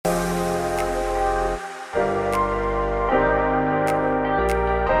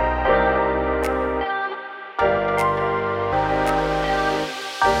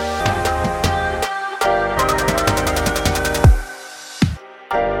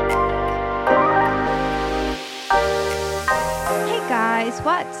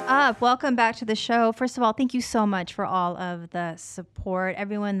What's up? Welcome back to the show. First of all, thank you so much for all of the support.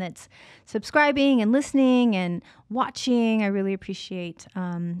 Everyone that's subscribing and listening and watching. I really appreciate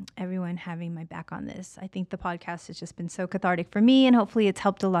everyone having my back on this. I think the podcast has just been so cathartic for me, and hopefully it's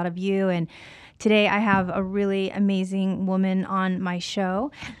helped a lot of you. And today I have a really amazing woman on my show.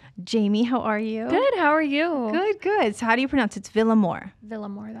 Jamie, how are you? Good. How are you? Good, good. So how do you pronounce it? It's Villamor.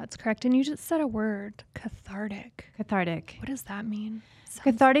 Villamor, that's correct. And you just said a word, cathartic. Cathartic. What does that mean?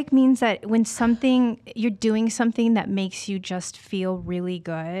 Cathartic means that when you're doing something that makes you just feel really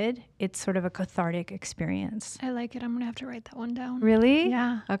good, it's sort of a cathartic experience. I like it. I'm going to have to write that one down. Really?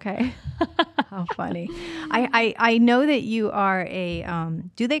 Yeah. Okay. How funny. I know that you are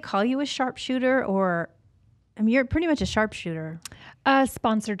do they call you a sharpshooter or, I mean, you're pretty much a sharpshooter. A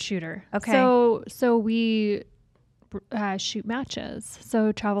sponsored shooter. Okay. So we shoot matches.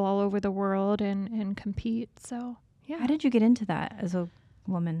 So travel all over the world and compete. So yeah. How did you get into that as a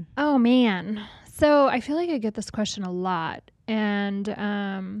woman? Oh man. So I feel like I get this question a lot. And,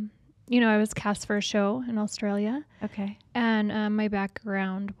 I was cast for a show in Australia. Okay. And my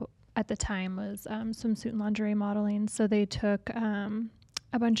background at the time was swimsuit and lingerie modeling. So they took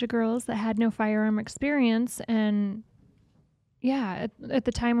a bunch of girls that had no firearm experience. And yeah, at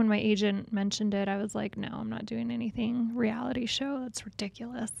the time when my agent mentioned it, I was like, no, I'm not doing anything reality show. That's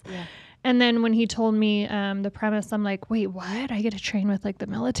ridiculous. Yeah. And then when he told me the premise, I'm like, wait, what? I get to train with like the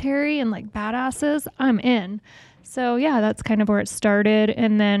military and like badasses? I'm in. So yeah, that's kind of where it started.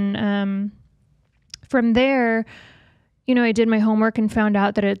 And then from there, I did my homework and found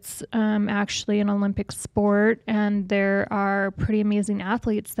out that it's actually an Olympic sport, and there are pretty amazing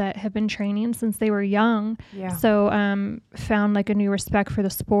athletes that have been training since they were young. Yeah. So found like a new respect for the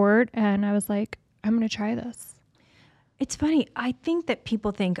sport, and I was like, I'm going to try this. It's funny. I think that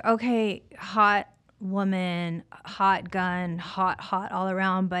people think, okay, hot woman, hot gun, hot all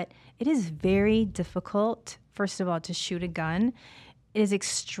around, but it is very difficult, first of all, to shoot a gun. It is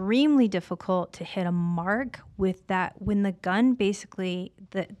extremely difficult to hit a mark with that when the gun basically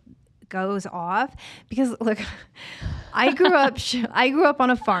goes off. Because look, I grew up on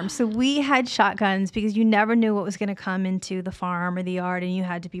a farm, so we had shotguns because you never knew what was going to come into the farm or the yard, and you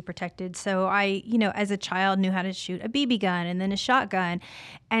had to be protected. So I, as a child, knew how to shoot a BB gun and then a shotgun,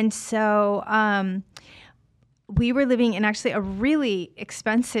 and so we were living in actually a really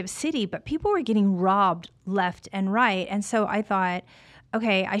expensive city, but people were getting robbed left and right. And so I thought,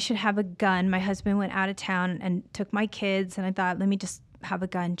 okay, I should have a gun. My husband went out of town and took my kids, and I thought, let me just have a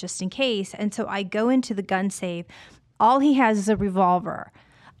gun just in case. And so I go into the gun safe. All he has is a revolver.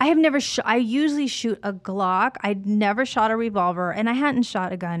 I have never I usually shoot a Glock. I'd never shot a revolver, and I hadn't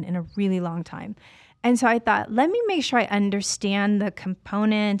shot a gun in a really long time. And so I thought, let me make sure I understand the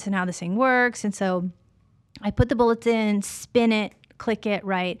components and how this thing works. And so I put the bullets in, spin it, click it,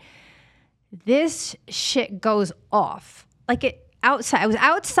 right? This shit goes off. Like it outside. I was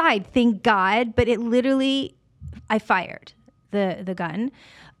outside, thank God, but it literally, I fired the gun.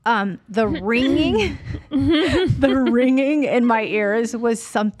 The ringing, the ringing in my ears was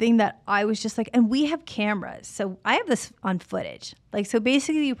something that I was just like, and we have cameras. So I have this on footage. Like, so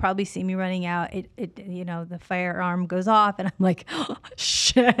basically you probably see me running out. The firearm goes off and I'm like, oh,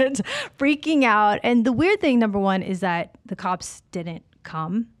 shit, freaking out. And the weird thing, number one, is that the cops didn't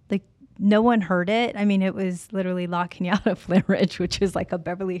come. Like, no one heard it. I mean, it was literally La Cañada, Flint Ridge, which is like a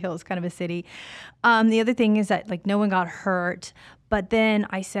Beverly Hills kind of a city. The other thing is that like no one got hurt. But then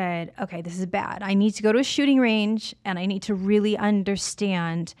I said, okay, this is bad. I need to go to a shooting range and I need to really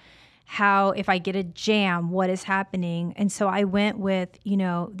understand how, if I get a jam, what is happening. And so I went with,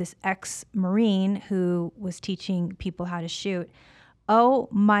 this ex-Marine who was teaching people how to shoot. Oh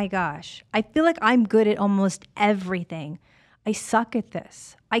my gosh. I feel like I'm good at almost everything. I suck at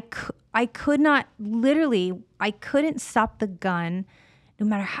this. I could not, literally, I couldn't stop the gun, no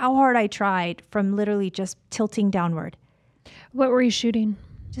matter how hard I tried, from literally just tilting downward. What were you shooting?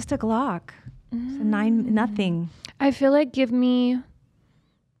 Just a Glock. So 9-0. I feel like give me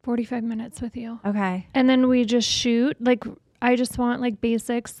 45 minutes with you. Okay. And then we just shoot. Like, I just want like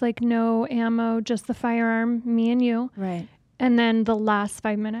basics, like no ammo, just the firearm, me and you. Right. And then the last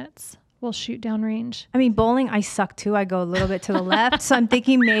 5 minutes, we'll shoot downrange. I mean, bowling, I suck too. I go a little bit to the left. So I'm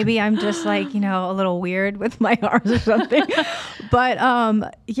thinking maybe I'm just like, a little weird with my arms or something. But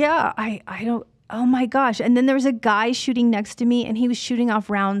yeah, I don't. Oh my gosh. And then there was a guy shooting next to me and he was shooting off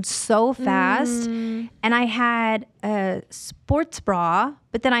rounds so fast. And I had a sports bra,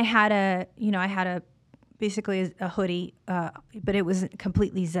 but then I had a basically a hoodie, but it was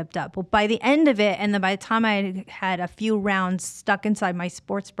completely zipped up. Well, by the end of it, and then by the time I had a few rounds stuck inside my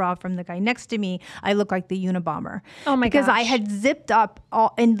sports bra from the guy next to me, I looked like the Unabomber. Oh my because gosh. I had zipped up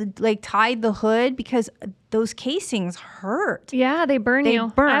all and like tied the hood because those casings hurt. Yeah, they burn They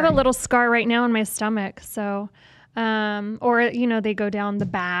you. burn. I have a little scar right now in my stomach. So, or, they go down the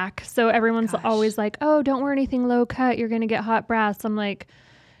back. So everyone's always like, oh, don't wear anything low cut. You're going to get hot brass. I'm like,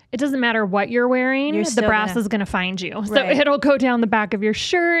 it doesn't matter what you're wearing. The brass is going to find you. So it'll go down the back of your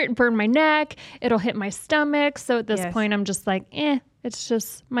shirt, burn my neck. It'll hit my stomach. So at this point, I'm just like, it's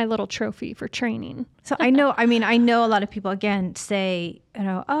just my little trophy for training. So I know a lot of people, again, say,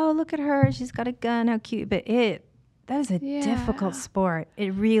 oh, look at her. She's got a gun. How cute. But that is a difficult sport.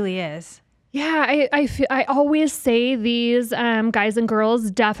 It really is. Yeah, I always say these guys and girls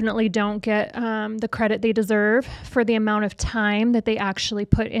definitely don't get the credit they deserve for the amount of time that they actually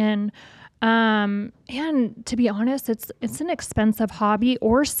put in. And to be honest, it's an expensive hobby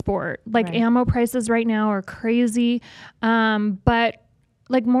or sport. Like ammo prices right now are crazy. But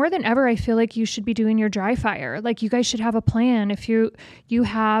like more than ever, I feel like you should be doing your dry fire. Like you guys should have a plan. If you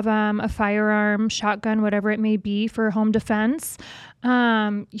have a firearm, shotgun, whatever it may be for home defense,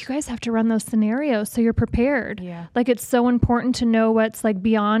 you guys have to run those scenarios so you're prepared. Yeah. Like it's so important to know what's like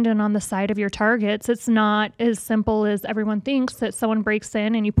beyond and on the side of your targets. It's not as simple as everyone thinks that someone breaks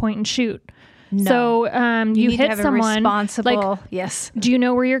in and you point and shoot. No. So you need hit to have someone. a responsible, like, yes. Do you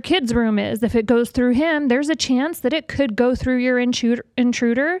know where your kid's room is? If it goes through him, there's a chance that it could go through your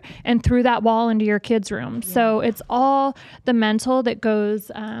intruder and through that wall into your kid's room. Yeah. So it's all the mental that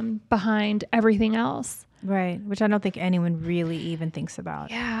goes behind everything else. Right, which I don't think anyone really even thinks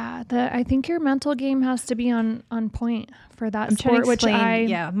about. Yeah, I think your mental game has to be on point for that sport.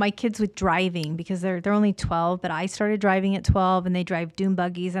 My kids with driving, because they're only 12, but I started driving at 12, and they drive dune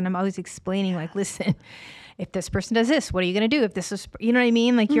buggies, and I'm always explaining, like, listen, if this person does this, what are you going to do? If this is, you know what I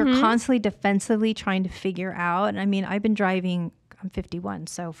mean? Like you're constantly defensively trying to figure out. And I mean, I've been driving. I'm 51,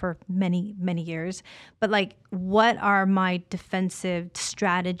 so for many, many years. But like, what are my defensive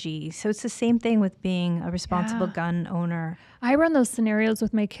strategies? So it's the same thing with being a responsible gun owner. I run those scenarios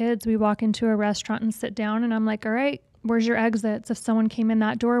with my kids. We walk into a restaurant and sit down, and I'm like, all right, where's your exits? If someone came in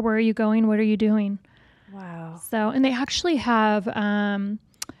that door, where are you going? What are you doing? Wow. So, and they actually have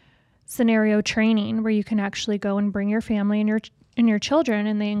scenario training where you can actually go and bring your family and your children,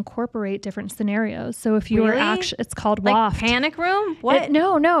 and they incorporate different scenarios. So if you were actually, it's called WAFT. Panic room? What?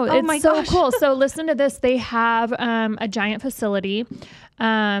 No, it's so gosh. cool. So listen to this. They have a giant facility.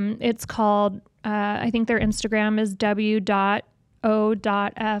 It's called, I think their Instagram is w.o.f.t,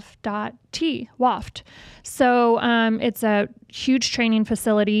 WAFT. So it's a huge training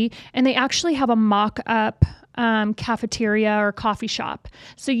facility, and they actually have a mock-up cafeteria or coffee shop.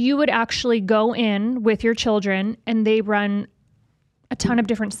 So you would actually go in with your children, and they run a ton of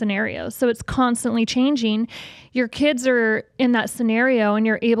different scenarios. So it's constantly changing. Your kids are in that scenario, and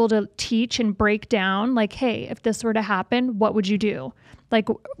you're able to teach and break down, like, hey, if this were to happen, what would you do? Like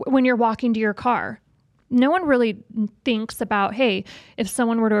when you're walking to your car, no one really thinks about, hey, if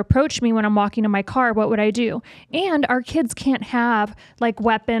someone were to approach me when I'm walking to my car, what would I do? And our kids can't have like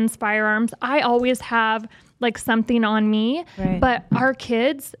weapons, firearms. I always have like something on me, but our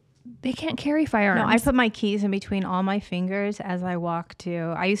kids, they can't carry firearms. No, I put my keys in between all my fingers as I walk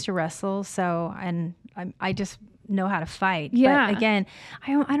to. I used to wrestle, and I just know how to fight. Yeah. But again,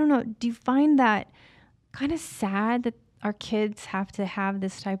 I don't know. Do you find that kind of sad that our kids have to have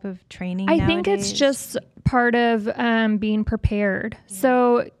this type of training nowadays? I think it's just part of being prepared. Yeah.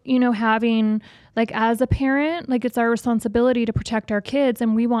 So, having, like, as a parent, like, it's our responsibility to protect our kids,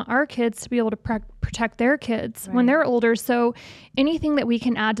 and we want our kids to be able to protect their kids when they're older. So anything that we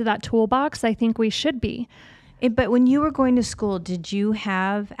can add to that toolbox, I think we should be. But when you were going to school, did you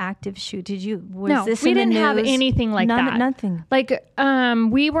have active shoot? No, we didn't have anything like that. Nothing. Like,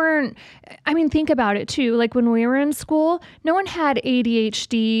 we weren't, think about it too. Like when we were in school, no one had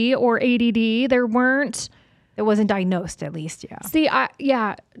ADHD or ADD. It wasn't diagnosed, at least. Yeah. See,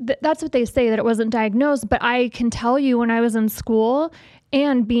 that's what they say, that it wasn't diagnosed. But I can tell you, when I was in school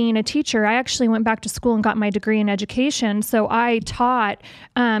and being a teacher, I actually went back to school and got my degree in education. So I taught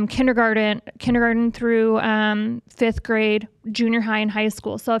kindergarten through fifth grade, junior high, and high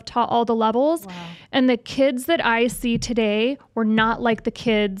school. So I've taught all the levels. Wow. And the kids that I see today were not like the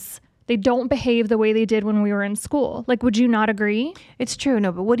kids. They don't behave the way they did when we were in school. Like, would you not agree? It's true.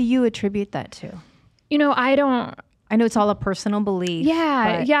 No, but what do you attribute that to? I don't. I know it's all a personal belief.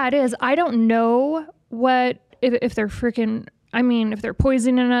 Yeah, it is. I don't know if they're freaking, if they're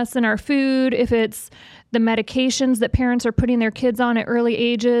poisoning us in our food, if it's the medications that parents are putting their kids on at early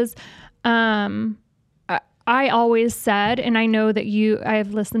ages. I I always said, and I know that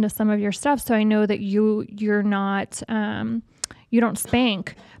I've listened to some of your stuff, so I know that you're not, you don't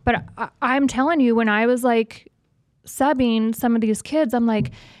spank. But I'm telling you, when I was like subbing some of these kids, I'm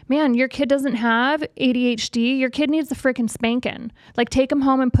like, man, your kid doesn't have ADHD. Your kid needs a freaking spanking. Like, take them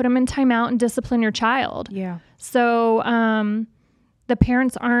home and put them in timeout and discipline your child. Yeah. So the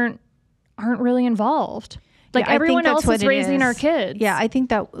parents aren't really involved. Like, yeah, everyone else is raising our kids. Yeah, I think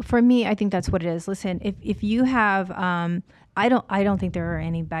that for me, I think that's what it is. Listen, if you have, I don't think there are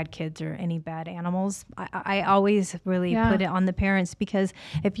any bad kids or any bad animals. I always really put it on the parents, because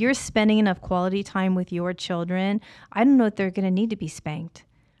if you're spending enough quality time with your children, I don't know if they're going to need to be spanked,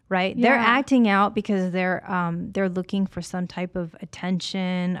 right? Yeah. They're acting out because they're looking for some type of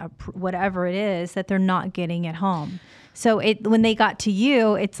attention, whatever it is that they're not getting at home. So when they got to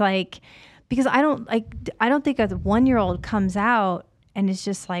you, it's like, because I don't think a 1-year-old comes out and it's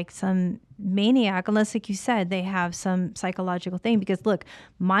just like some maniac, unless, like you said, they have some psychological thing. Because look,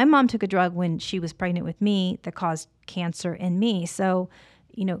 my mom took a drug when she was pregnant with me that caused cancer in me. So,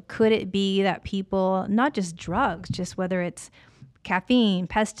 could it be that people, not just drugs, just whether it's caffeine,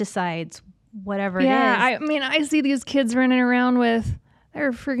 pesticides, whatever it is. I mean, I see these kids running around with,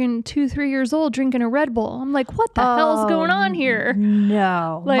 they're friggin' 2-3 years old drinking a Red Bull. I'm like, what the hell's going on here?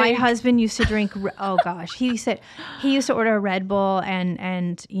 No, my husband used to drink. Oh gosh, he used to order a Red Bull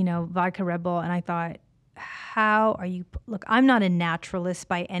and vodka Red Bull, and I thought, how are you? Look, I'm not a naturalist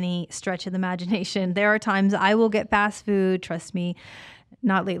by any stretch of the imagination. There are times I will get fast food. Trust me,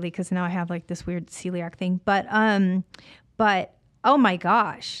 not lately, because now I have like this weird celiac thing. But oh my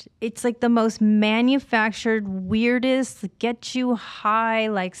gosh, it's like the most manufactured, weirdest, get you high,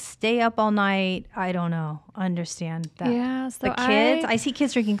 like stay up all night. I don't know. Understand that. Yeah. So the kids, I see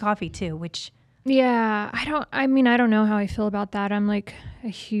kids drinking coffee too, which. Yeah. I don't know how I feel about that. I'm like a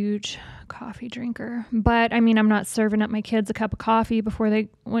huge coffee drinker, but I mean, I'm not serving up my kids a cup of coffee before they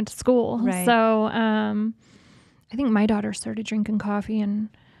went to school. Right. So, I think my daughter started drinking coffee in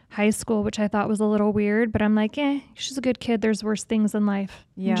high school, which I thought was a little weird, but I'm like, she's a good kid. There's worse things in life.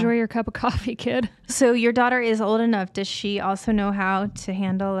 Yeah. Enjoy your cup of coffee, kid. So your daughter is old enough. Does she also know how to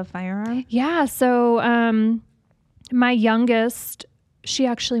handle a firearm? Yeah. So my youngest, she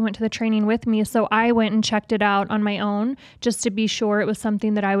actually went to the training with me. So I went and checked it out on my own just to be sure it was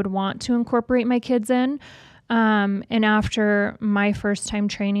something that I would want to incorporate my kids in. And after my first time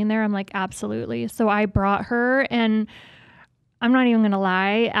training there, I'm like, absolutely. So I brought her, and I'm not even going to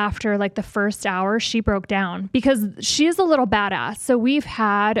lie, after like the first hour, she broke down because she's a little badass. So we've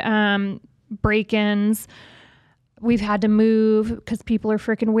had break-ins. We've had to move because people are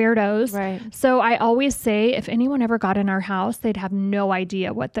freaking weirdos. Right. So I always say, if anyone ever got in our house, they'd have no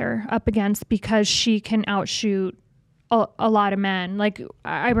idea what they're up against, because she can outshoot a lot of men. Like,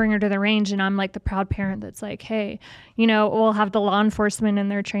 I bring her to the range and I'm like the proud parent that's like, hey, we'll have the law enforcement in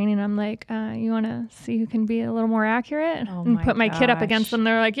their training. I'm like, you want to see who can be a little more accurate? And put my kid up against them.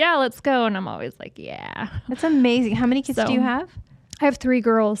 They're like, yeah, let's go. And I'm always like, yeah. That's amazing. How many kids do you have? I have 3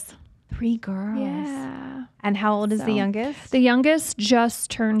 girls. 3 girls. Yeah. And how old is the youngest? The youngest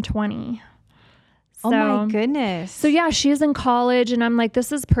just turned 20. Oh my goodness. So yeah, she's in college, and I'm like,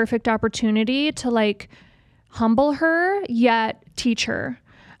 this is perfect opportunity to like humble her yet teach her,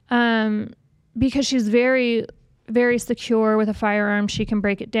 because she's very, very secure with a firearm. She can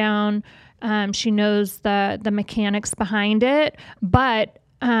break it down. She knows the mechanics behind it, but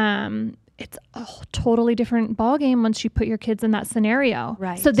it's a totally different ballgame once you put your kids in that scenario.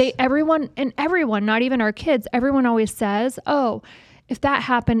 Right. So everyone, not even our kids, everyone always says, oh, if that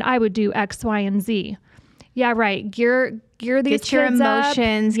happened, I would do X, Y, and Z. Yeah, right. Gear these kids get your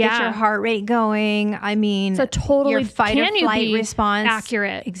emotions, up. get your heart rate going. I mean, it's a totally your fight or flight response.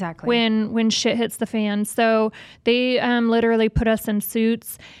 Accurate. Exactly. When shit hits the fan. So they literally put us in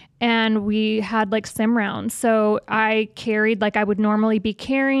suits, and we had like sim rounds. So I carried like I would normally be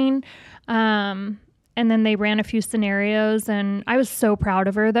carrying. And then they ran a few scenarios, and I was so proud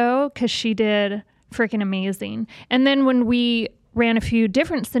of her though, because she did freaking amazing. And then when we ran a few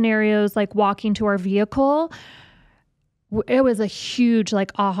different scenarios, like walking to our vehicle, it was a huge like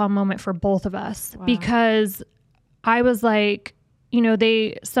aha moment for both of us. Wow. Because I was like,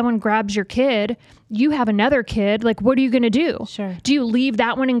 someone grabs your kid, you have another kid, like, what are you going to do? Sure. Do you leave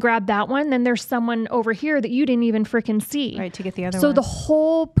that one and grab that one? Then there's someone over here that you didn't even freaking see. Right, to get the other one. So the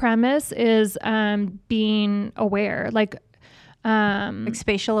whole premise is being aware, like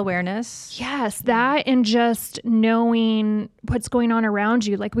spatial awareness. Yes, that, and just knowing what's going on around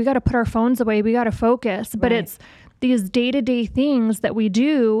you. Like, we got to put our phones away, we got to focus, but it's these day-to-day things that we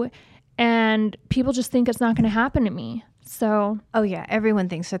do, and people just think it's not going to happen to me. So, oh yeah, everyone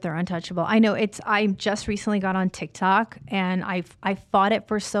thinks that they're untouchable. I know I just recently got on TikTok and I fought it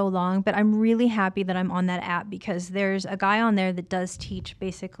for so long, but I'm really happy that I'm on that app because there's a guy on there that does teach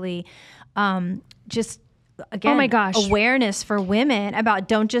basically just again, oh my gosh, awareness for women about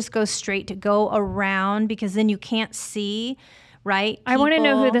don't just go straight to go around because then you can't see, right? I want to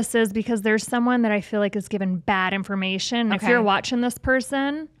know who this is because there's someone that I feel like is given bad information. Okay. If you're watching this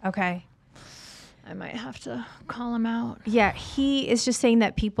person, okay, I might have to call him out. Yeah, he is just saying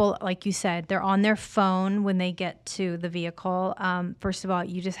that people, like you said, they're on their phone when they get to the vehicle. First of all,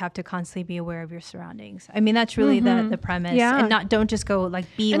 you just have to constantly be aware of your surroundings. I mean, that's really the premise. Yeah. And don't just go like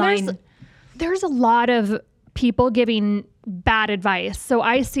beeline. There's a lot of people giving bad advice. So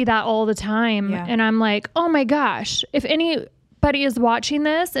I see that all the time. Yeah. And I'm like, oh my gosh, if anybody is watching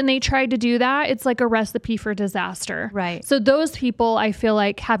this and they tried to do that, it's like a recipe for disaster. Right. So those people, I feel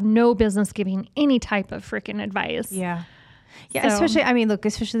like, have no business giving any type of freaking advice. Yeah. Yeah, so,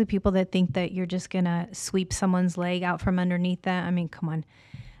 especially the people that think that you're just going to sweep someone's leg out from underneath that. I mean, come on.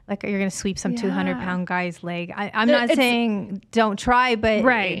 Like you're going to sweep some 200-pound guy's leg. I'm not saying don't try, but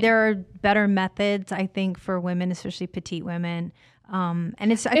there are better methods, I think, for women, especially petite women. And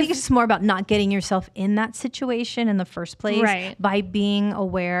I think it's just more about not getting yourself in that situation in the first place by being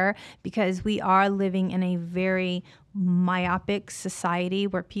aware, because we are living in a very myopic society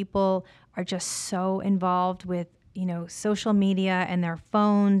where people are just so involved with, social media and their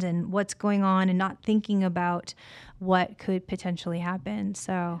phones and what's going on and not thinking about what could potentially happen.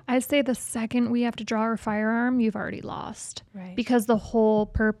 So I'd say the second we have to draw our firearm, you've already lost. Right. Because the whole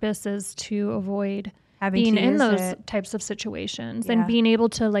purpose is to avoid being in those types of situations and being able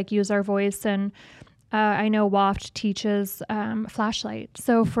to like use our voice. And I know WAFT teaches flashlight.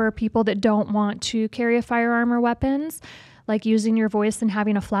 So for people that don't want to carry a firearm or weapons, like using your voice and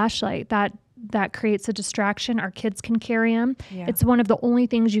having a flashlight, that creates a distraction. Our kids can carry them. Yeah. It's one of the only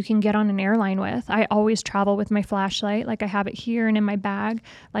things you can get on an airline with. I always travel with my flashlight. Like I have it here and in my bag.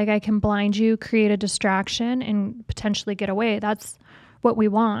 Like I can blind you, create a distraction, and potentially get away. That's what we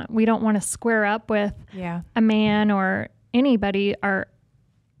want. We don't want to square up with a man or anybody.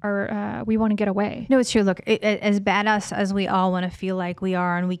 We want to get away. No, it's true. Look, as badass as we all want to feel like we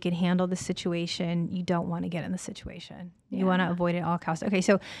are and we can handle the situation, you don't want to get in the situation. You want to avoid it at all costs. Okay,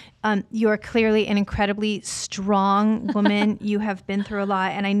 so you are clearly an incredibly strong woman. You have been through a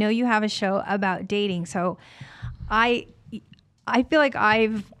lot, and I know you have a show about dating. So I feel like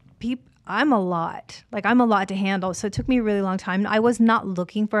I'm a lot to handle. So it took me a really long time. I was not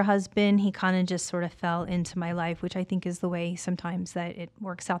looking for a husband. He kind of just sort of fell into my life, which I think is the way sometimes that it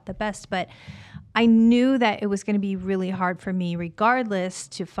works out the best. But I knew that it was going to be really hard for me regardless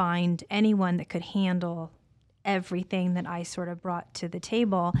to find anyone that could handle everything that I sort of brought to the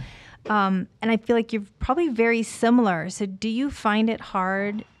table. And I feel like you're probably very similar. So do you find it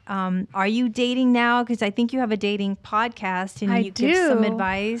hard? Are you dating now? Because I think you have a dating podcast and you give some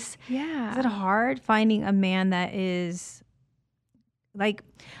advice. Yeah. Is it hard finding a man that is like,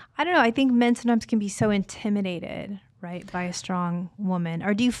 I don't know. I think men sometimes can be so intimidated, right, by a strong woman.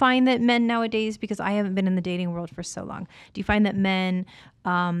 Or do you find that men nowadays, because I haven't been in the dating world for so long, do you find that men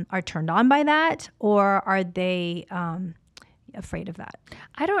are turned on by that, or are they afraid of that?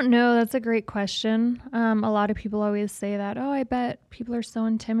 I don't know. That's a great question. A lot of people always say that, oh, I bet people are so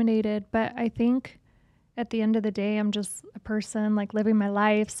intimidated. But I think at the end of the day, I'm just a person like living my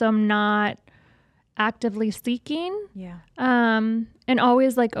life. So I'm not actively seeking. Yeah. And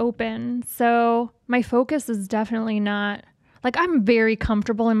always like open. So my focus is definitely not like, I'm very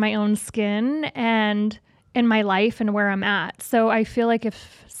comfortable in my own skin and in my life and where I'm at. So I feel like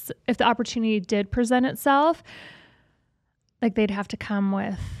if the opportunity did present itself, like they'd have to come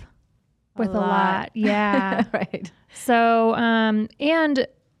with a lot. Yeah. Right. So, and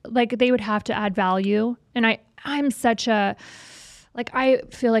like they would have to add value. And I'm such a, like, I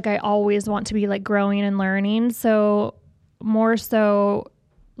feel like I always want to be like growing and learning. So more so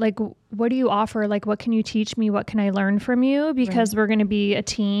like, what do you offer? Like, what can you teach me? What can I learn from you? Because we're going to be a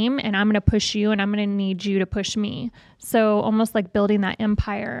team and I'm going to push you and I'm going to need you to push me. So almost like building that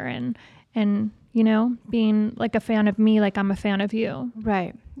empire and, being like a fan of me, like I'm a fan of you.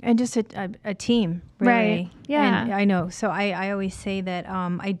 Right. And just a team, really. Right. Yeah. And I know. So I always say that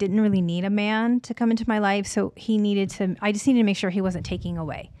I didn't really need a man to come into my life. So I just needed to make sure he wasn't taking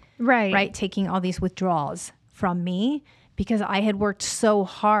away. Right. Right. Taking all these withdrawals from me, because I had worked so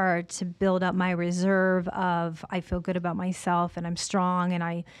hard to build up my reserve of I feel good about myself and I'm strong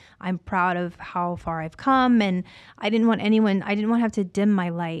and I'm proud of how far I've come. And I didn't want to have to dim my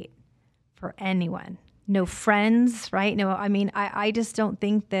light for anyone. No friends, right? No, I mean, I just don't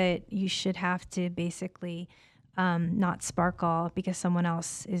think that you should have to basically not sparkle because someone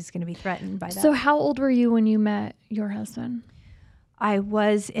else is going to be threatened by that. So how old were you when you met your husband? I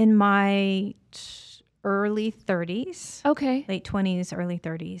was in my early 30s. Okay. Late 20s, early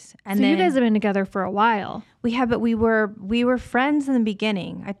 30s. And so then you guys have been together for a while. but we were friends in the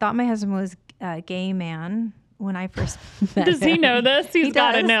beginning. I thought my husband was a gay man when I first met Does he know this? He's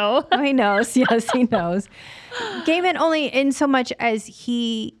got to know. Oh, he knows. Yes, he knows. Gay man only in so much as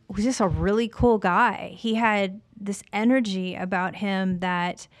he was just a really cool guy. He had this energy about him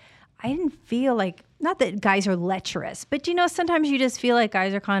that I didn't feel like, not that guys are lecherous, but sometimes you just feel like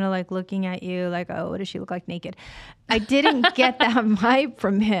guys are kind of like looking at you like, oh, what does she look like naked? I didn't get that vibe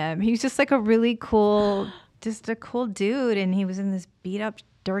from him. He was just like a really cool, just a cool dude. And he was in this beat up,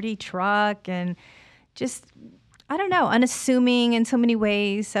 dirty truck and just, I don't know, unassuming in so many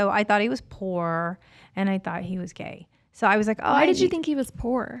ways. So I thought he was poor and I thought he was gay. So I was like, oh, why did you think he was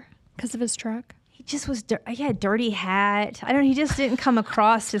poor? Because of his truck? He just was, he had a dirty hat. I don't know, he just didn't come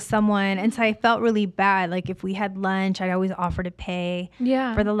across to someone. And so I felt really bad. Like if we had lunch, I'd always offer to pay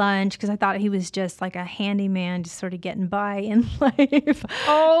for the lunch because I thought he was just like a handyman, just sort of getting by in life.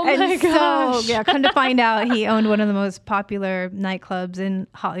 Oh my gosh. So, yeah, come to find out he owned one of the most popular nightclubs in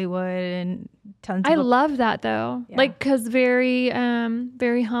Hollywood and tons of... I love that though. Yeah. Like, cause very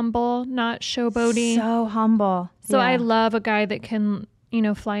humble, not showboaty. So humble. So I love a guy that can,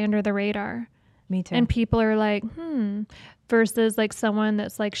 fly under the radar. Me too. And people are like, versus like someone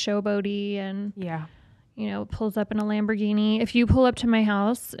that's like showboaty and, pulls up in a Lamborghini. If you pull up to my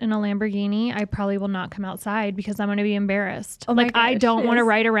house in a Lamborghini, I probably will not come outside because I'm going to be embarrassed. Oh like, I don't want to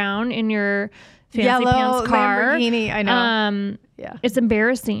ride around in your fancy yellow pants car. Lamborghini, I know. It's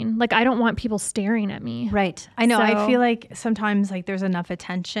embarrassing. Like, I don't want people staring at me. Right. I know. So, I feel like sometimes like there's enough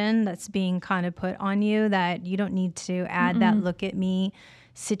attention that's being kind of put on you that you don't need to add that look at me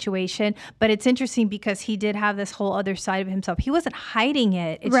situation. But it's interesting because he did have this whole other side of himself. He wasn't hiding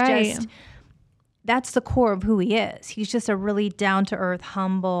it. It's just, that's the core of who he is. He's just a really down-to-earth,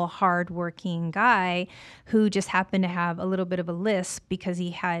 humble, hard-working guy who just happened to have a little bit of a lisp because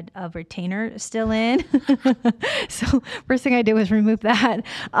he had a retainer still in. So first thing I did was remove that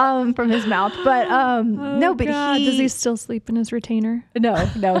from his mouth. But no, but God. Does he still sleep in his retainer? No,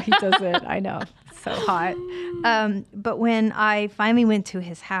 he doesn't. I know. So hot. But when I finally went to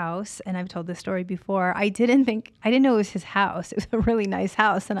his house, and I've told this story before, I didn't know it was his house. It was a really nice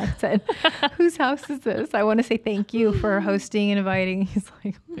house. And I said, whose house is this? I want to say thank you for hosting and inviting. He's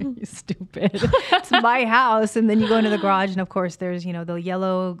like, are you stupid? It's my house. And then you go into the garage and of course there's, the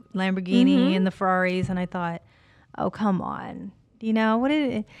yellow Lamborghini and the Ferraris. And I thought, oh, come on. What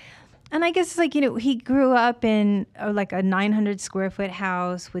is it? And I guess it's like, he grew up in like a 900 square foot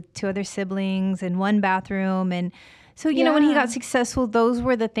house with 2 other siblings and 1 bathroom. And so, when he got successful, those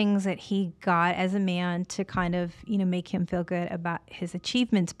were the things that he got as a man to kind of, make him feel good about his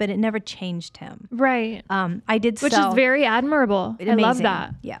achievements, but it never changed him. Right. Which is very admirable. Amazing. I love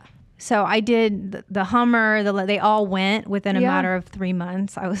that. Yeah. So I did the Hummer, they all went within a matter of 3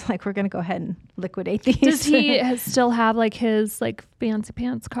 months. I was like, we're going to go ahead and liquidate these. Does he still have like his like fancy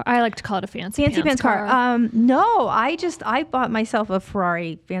pants car? I like to call it a fancy pants car. No, I bought myself a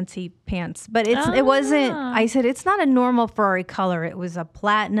Ferrari fancy pants, but it wasn't, I said, it's not a normal Ferrari color. It was a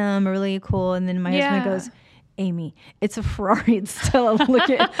platinum, really cool. And then my husband goes, Amy, it's a Ferrari. It's still a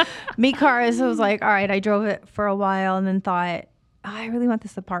look at me car. So I was like, all right, I drove it for a while and then thought, I really want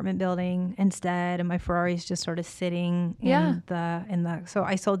this apartment building instead, and my Ferrari's just sort of sitting in the. So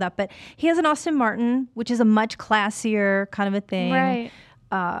I sold that, but he has an Aston Martin, which is a much classier kind of a thing,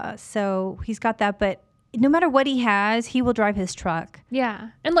 right? So he's got that, but no matter what he has, he will drive his truck. Yeah,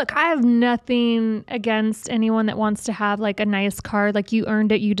 and look, I have nothing against anyone that wants to have like a nice car. Like, you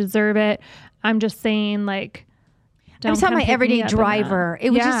earned it, you deserve it. I'm just saying, like. I'm talking my everyday driver. It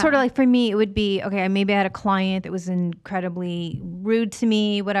was just sort of like, for me, it would be, okay, maybe I had a client that was incredibly rude to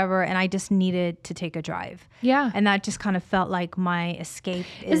me, whatever, and I just needed to take a drive. Yeah. And that just kind of felt like my escape.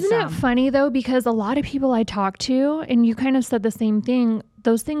 Isn't it funny, though? Because a lot of people I talk to, and you kind of said the same thing,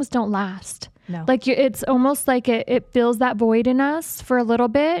 those things don't last. No. Like, it's almost like it fills that void in us for a little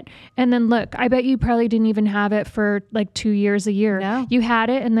bit. And then look, I bet you probably didn't even have it for like 2 years, a year. No. You had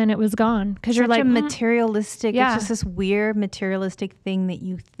it and then it was gone. Because you're like, a materialistic, it's just this weird materialistic thing that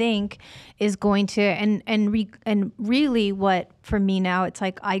you think is going to, and really what for me now, it's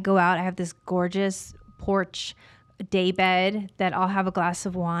like I go out, I have this gorgeous porch day bed that I'll have a glass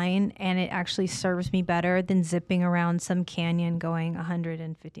of wine and it actually serves me better than zipping around some canyon going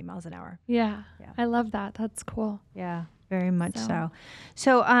 150 miles an hour. Yeah. I love that. That's cool. Yeah. Very much so.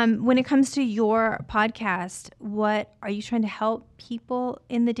 So when it comes to your podcast, what are you trying to help people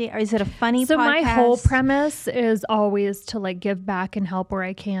in the day? Or is it a funny podcast? My whole premise is always to like give back and help where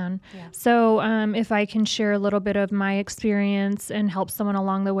I can. Yeah. So if I can share a little bit of my experience and help someone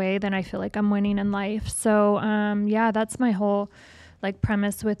along the way, then I feel like I'm winning in life. So that's my whole like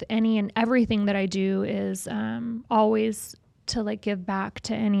premise with any and everything that I do is always to like give back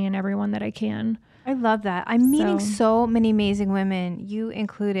to any and everyone that I can. I love that. I'm meeting so many amazing women, you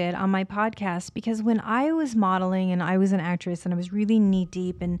included, on my podcast, because when I was modeling and I was an actress and I was really knee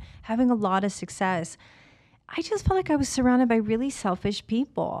deep and having a lot of success, I just felt like I was surrounded by really selfish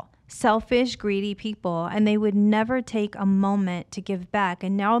people, selfish, greedy people, and they would never take a moment to give back.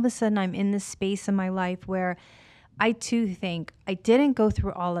 And now all of a sudden I'm in this space in my life where I too think I didn't go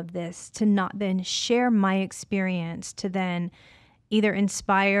through all of this to not then share my experience to then either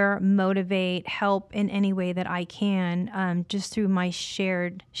inspire, motivate, help in any way that I can, just through my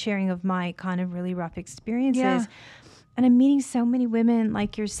sharing of my kind of really rough experiences. Yeah. And I'm meeting so many women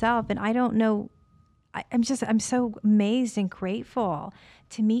like yourself, and I don't know, I'm so amazed and grateful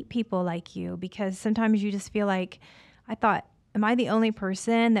to meet people like you, because sometimes you just feel like, am I the only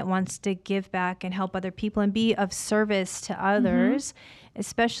person that wants to give back and help other people and be of service to others,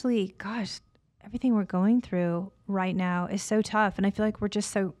 especially, gosh, everything we're going through right now is so tough. And I feel like we're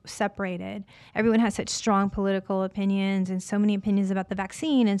just so separated. Everyone has such strong political opinions and so many opinions about the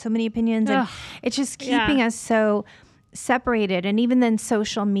vaccine and so many opinions. And it's just keeping us so separated. And even then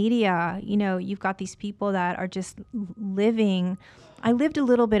social media, you've got these people that are just living. I lived a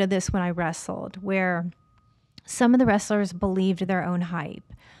little bit of this when I wrestled, where some of the wrestlers believed their own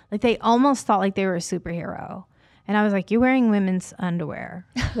hype. Like they almost thought like they were a superhero. And I was like, you're wearing women's underwear.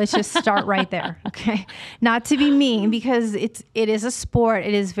 Let's just start right there. Okay. Not to be mean, because it is a sport.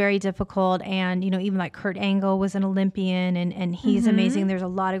 It is very difficult. And, even like Kurt Angle was an Olympian and he's amazing. There's a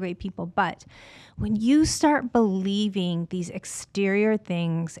lot of great people. But when you start believing these exterior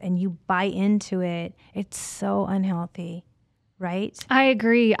things and you buy into it, it's so unhealthy. Right? I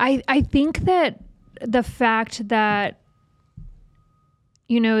agree. I think that the fact that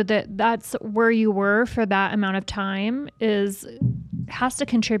that's where you were for that amount of time has to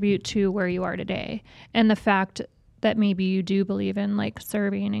contribute to where you are today. And the fact that maybe you do believe in like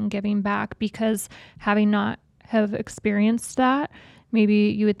serving and giving back, because having not have experienced that,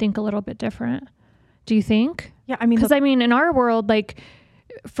 maybe you would think a little bit different. Do you think? Yeah. Because in our world, like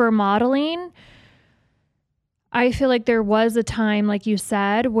for modeling, I feel like there was a time, like you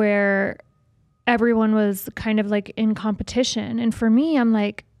said, where everyone was kind of like in competition. And for me, I'm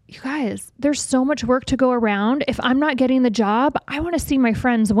like, you guys, there's so much work to go around. If I'm not getting the job, I want to see my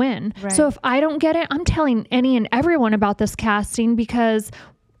friends win. Right. So if I don't get it, I'm telling any and everyone about this casting, because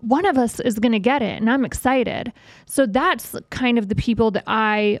one of us is going to get it and I'm excited. So that's kind of the people that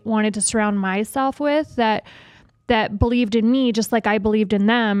I wanted to surround myself with, that believed in me just like I believed in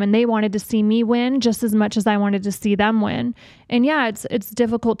them, and they wanted to see me win just as much as I wanted to see them win. And yeah, it's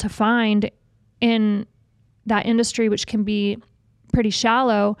difficult to find in that industry, which can be pretty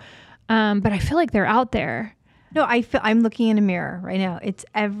shallow. But I feel like they're out there. No, I'm looking in a mirror right now. It's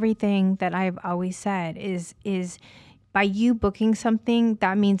everything that I've always said is by you booking something,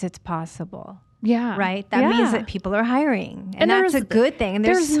 that means it's possible. Yeah. Right? That means that people are hiring. And that's a good thing. And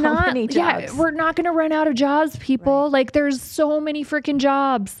there's so many jobs. Yeah, we're not going to run out of jobs, people. Right. Like there's so many freaking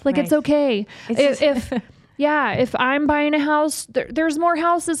jobs. Like it's okay. If I'm buying a house, there's more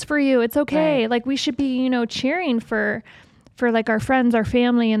houses for you. It's okay. Right. Like we should be, cheering for like our friends, our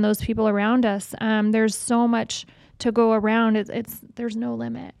family, and those people around us. There's so much to go around. There's no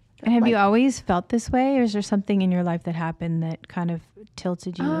limit. And have you always felt this way, or is there something in your life that happened that kind of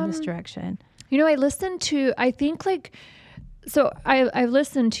tilted you in this direction? I listened to, I think like, so I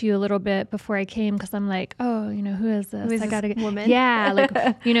listened to you a little bit before I came, because I'm like, oh, who is this? Who is this woman? Yeah, like,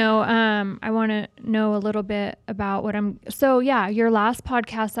 I want to know a little bit about what so yeah, your last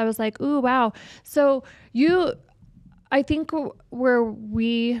podcast, I was like, ooh, wow. So I think where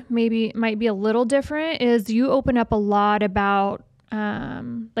we maybe might be a little different is you open up a lot about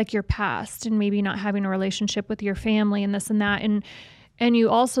like your past and maybe not having a relationship with your family and this and that. And you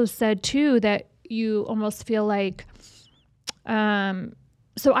also said too that you almost feel like,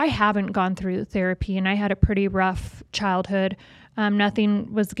 so I haven't gone through therapy, and I had a pretty rough childhood.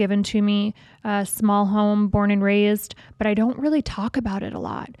 Nothing was given to me, small home, born and raised, but I don't really talk about it a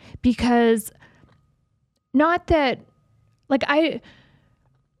lot, because not that like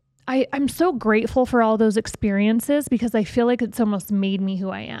I'm so grateful for all those experiences, because I feel like it's almost made me who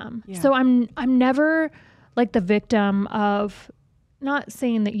I am. Yeah. So I'm never like the victim of, not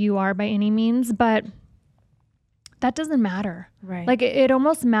saying that you are by any means, but that doesn't matter. Right. Like it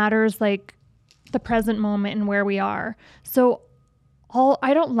almost matters like the present moment and where we are. So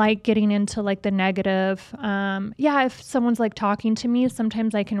I don't like getting into like the negative. If someone's like talking to me,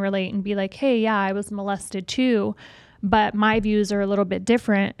 sometimes I can relate and be like, hey, yeah, I was molested too, but my views are a little bit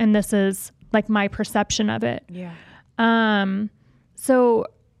different. And this is like my perception of it. Yeah. So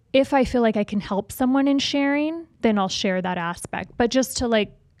if I feel like I can help someone in sharing, then I'll share that aspect. But just to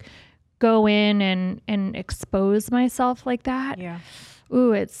like go in and expose myself like that. Yeah.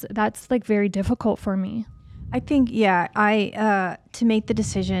 Ooh, that's like very difficult for me. I think, I to make the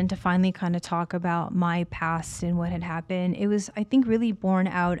decision to finally kind of talk about my past and what had happened, it was, I think, really born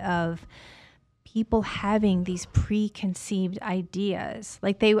out of people having these preconceived ideas.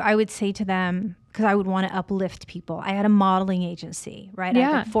 Like I would say to them, because I would want to uplift people. I had a modeling agency, right? Yeah.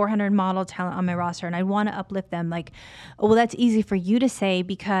 I had like 400 model talent on my roster, and I want to uplift them. Like, oh, well, that's easy for you to say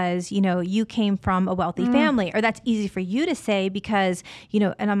because, you came from a wealthy family, or that's easy for you to say because,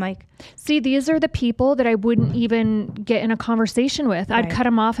 and I'm like, see, these are the people that I wouldn't even get in a conversation with. I'd cut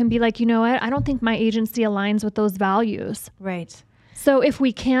them off and be like, you know what? I don't think my agency aligns with those values. right. So if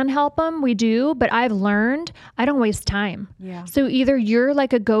we can help them, we do. But I've learned I don't waste time. Yeah. So either you're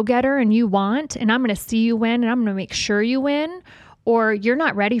like a go-getter and you want, and I'm going to see you win and I'm going to make sure you win, or you're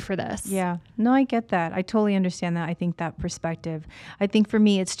not ready for this. Yeah. No, I get that. I totally understand that. I think that perspective. I think for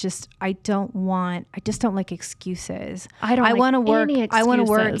me, it's just, I just don't like excuses. I want to work. any I want to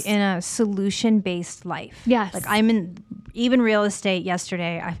work excuses. in a solution-based life. Yes. Like I'm in even real estate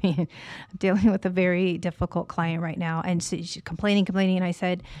yesterday. I mean, I'm dealing with a very difficult client right now, and so she's complaining. And I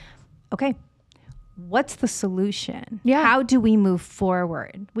said, okay, what's the solution? Yeah. How do we move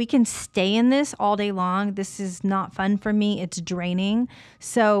forward? We can stay in this all day long. This is not fun for me. It's draining.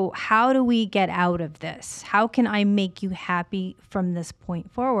 So how do we get out of this? How can I make you happy from this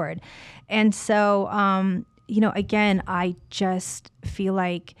point forward? And so, again, I just feel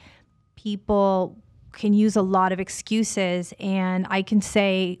like people can use a lot of excuses, and I can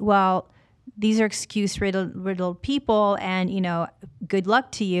say, well, these are excuse riddled people, and, good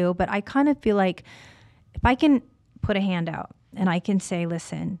luck to you. But I kind of feel like if I can put a hand out and I can say,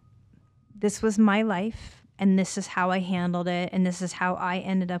 listen, this was my life and this is how I handled it, and this is how I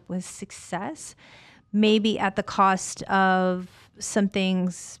ended up with success, maybe at the cost of some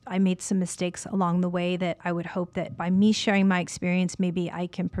things, I made some mistakes along the way that I would hope that by me sharing my experience, maybe I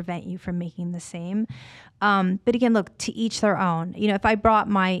can prevent you from making the same. But again, look, to each their own. If I brought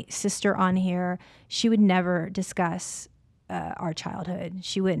my sister on here, she would never discuss our childhood.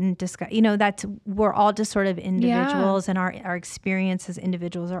 She wouldn't discuss, we're all just sort of individuals, and our experience as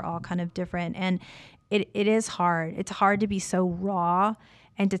individuals are all kind of different. And it is hard. It's hard to be so raw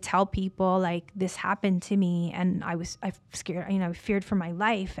and to tell people like this happened to me, and I scared, I feared for my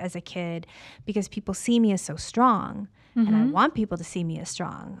life as a kid because people see me as so strong. And I want people to see me as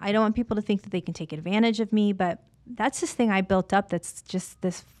strong. I don't want people to think that they can take advantage of me, but that's this thing I built up that's just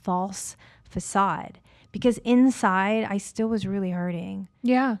this false facade. Because inside, I still was really hurting.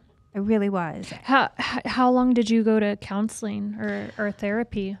 Yeah. I really was. How long did you go to counseling or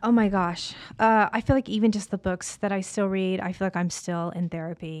therapy? Oh my gosh. I feel like even just the books that I still read, I feel like I'm still in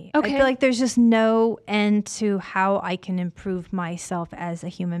therapy. Okay. I feel like there's just no end to how I can improve myself as a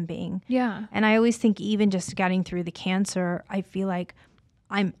human being. Yeah. And I always think even just getting through the cancer, I feel like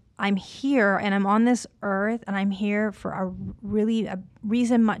I'm here and I'm on this earth and I'm here for a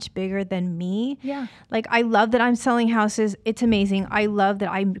reason much bigger than me. Yeah. Like, I love that I'm selling houses. It's amazing. I love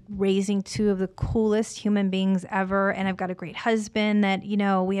that I'm raising two of the coolest human beings ever. And I've got a great husband that,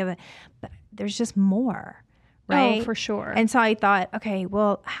 but there's just more, right? Oh, for sure. And so I thought, okay,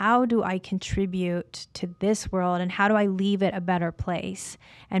 well, how do I contribute to this world and how do I leave it a better place?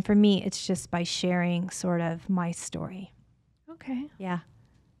 And for me, it's just by sharing sort of my story. Okay. Yeah.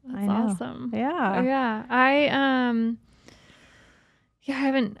 That's awesome. Yeah. Yeah. I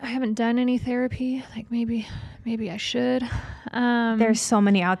haven't done any therapy. Like maybe I should. There's so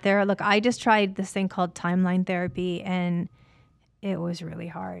many out there. Look, I just tried this thing called timeline therapy and it was really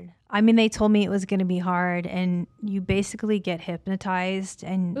hard. I mean, they told me it was going to be hard, and you basically get hypnotized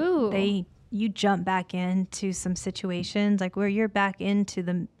and you jump back into some situations like where you're back into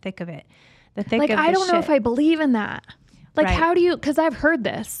the thick of it. The thick like, of the I don't know shit. if I believe in that. Like, Right. how do you, cause I've heard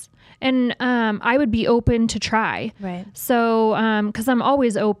this and, I would be open to try. Right. So, cause I'm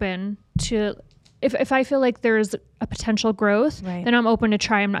always open to, if I feel like there's a potential growth, Right. then I'm open to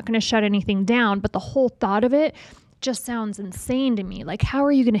try. I'm not going to shut anything down, but the whole thought of it just sounds insane to me. Like, how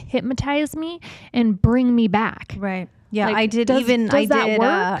are you going to hypnotize me and bring me back? Right. Yeah, Like, I did does that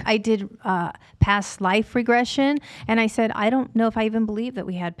work? I did past life regression, and I said I don't know if I even believe that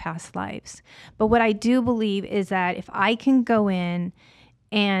we had past lives. But what I do believe is that if I can go in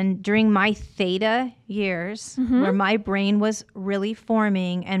and during my theta years, where my brain was really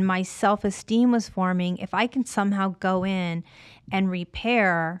forming and my self-esteem was forming, if I can somehow go in and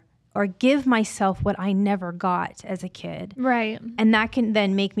repair or give myself what I never got as a kid. Right. And that can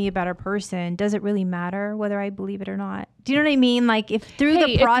then make me a better person. Does it really matter whether I believe it or not? Do you know what I mean? Like if through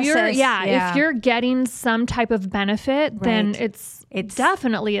the process. If you're getting some type of benefit, then it's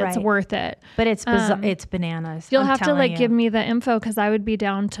definitely it's worth it. But it's bananas. You'll have to like give me the info because I would be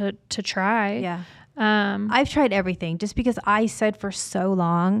down to try. Yeah. I've tried everything just because I said for so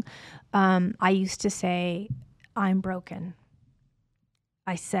long, I used to say, I'm broken.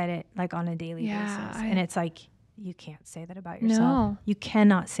 I said it like on a daily basis. And it's like, you can't say that about yourself. No. You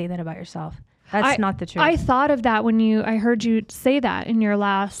cannot say that about yourself. That's not the truth. I thought of that when I heard you say that in your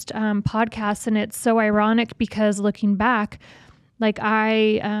last podcast. And it's so ironic because looking back, like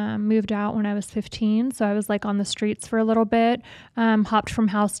I moved out when I was 15. So I was like on the streets for a little bit, hopped from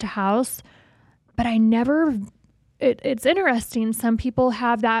house to house. But I never, it's interesting. Some people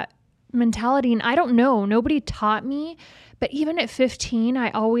have that mentality and I don't know. Nobody taught me. But even at 15, I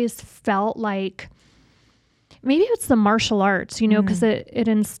always felt like maybe it's the martial arts, you know, because it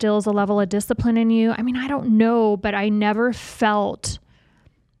instills a level of discipline in you. I mean, I don't know, but I never felt,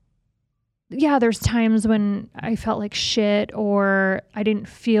 there's times when I felt like shit or I didn't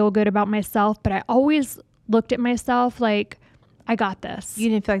feel good about myself, but I always looked at myself like, I got this. You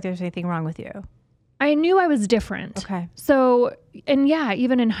didn't feel like there was anything wrong with you? I knew I was different. Okay. So, and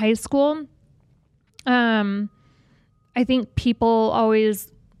even in high school, I think people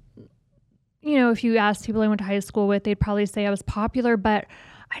always, you know, if you ask people I went to high school with, they'd probably say I was popular, but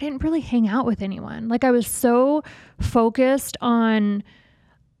I didn't really hang out with anyone. Like I was so focused on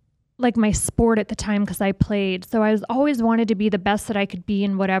like my sport at the time because I played. So I was always wanted to be the best that I could be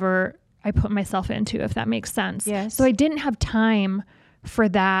in whatever I put myself into, if that makes sense. Yes. So I didn't have time for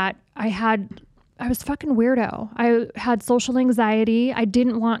that. I was fucking weirdo. I had social anxiety. I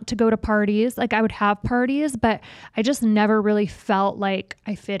didn't want to go to parties. Like I would have parties, but I just never really felt like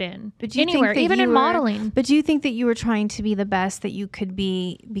I fit in anywhere, even in modeling. But do you think that you were trying to be the best that you could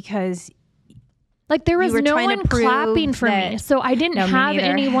be because like there was no one clapping for me. So I didn't have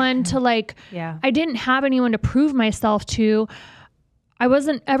anyone to like, I didn't have anyone to prove myself to. I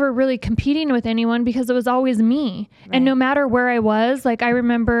wasn't ever really competing with anyone because it was always me. Right. And no matter where I was, like I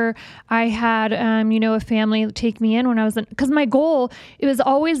remember I had, a family take me in when I was because my goal, it was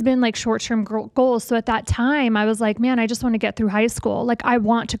always been like short-term goals. So at that time I was like, man, I just want to get through high school. Like I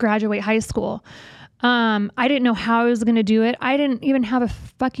want to graduate high school. I didn't know how I was going to do it. I didn't even have a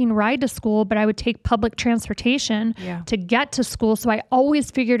fucking ride to school, but I would take public transportation to get to school. So I always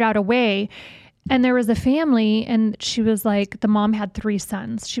figured out a way. And there was a family and she was like, the mom had 3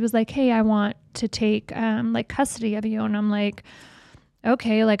 sons. She was like, hey, I want to take like custody of you. And I'm like,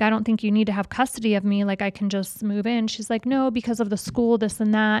 okay, like, I don't think you need to have custody of me. Like I can just move in. She's like, no, because of the school, this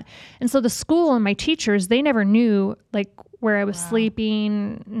and that. And so the school and my teachers, they never knew like where I was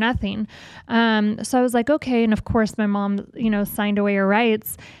sleeping, nothing. So I was like, okay. And of course my mom, signed away her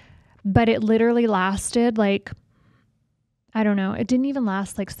rights, but it literally lasted like, I don't know. It didn't even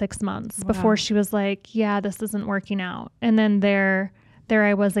last like 6 months before she was like, yeah, this isn't working out. And then there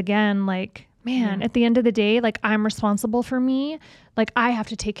I was again, like, man, at the end of the day, like I'm responsible for me. Like I have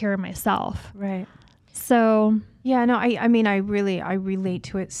to take care of myself. Right. So yeah, no, I mean, I relate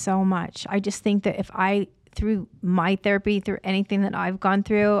to it so much. I just think that if through my therapy, through anything that I've gone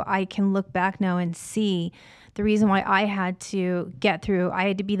through, I can look back now and see the reason why I had to get through. I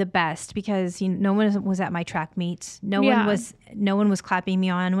had to be the best because no one was at my track meets. No one was clapping me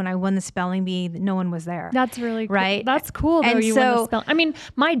on when I won the spelling bee. No one was there. That's really cool. Right. That's cool. Though and you won the spelling. I mean,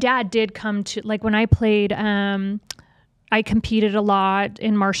 my dad did come to like when I played. I competed a lot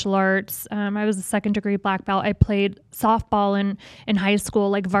in martial arts. I was a 2nd degree black belt. I played softball in high school,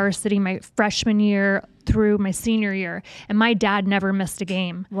 like varsity, my freshman year through my senior year, and my dad never missed a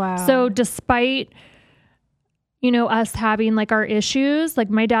game. Wow. So despite us having like our issues, like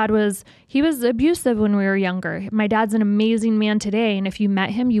my dad he was abusive when we were younger. My dad's an amazing man today. And if you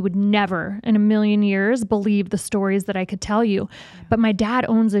met him, you would never in a million years believe the stories that I could tell you. Yeah. But my dad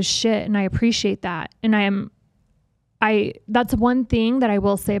owns his shit and I appreciate that. And that's one thing that I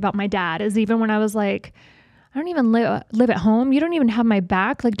will say about my dad is even when I was like, I don't even live at home. You don't even have my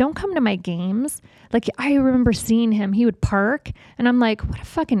back. Like, don't come to my games. Like, I remember seeing him. He would park, and I'm like, what a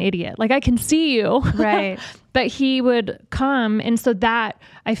fucking idiot. Like, I can see you. Right. But he would come, and so that,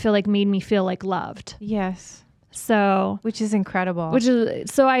 I feel like, made me feel, like, loved. Yes. So, which is incredible.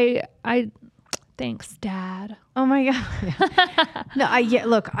 So I thanks, Dad. Oh my God. No,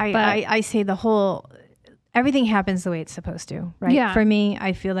 I say everything happens the way it's supposed to, right? Yeah. For me,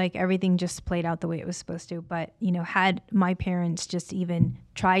 I feel like everything just played out the way it was supposed to. But, had my parents just even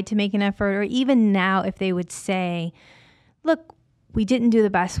tried to make an effort, or even now if they would say, look, we didn't do the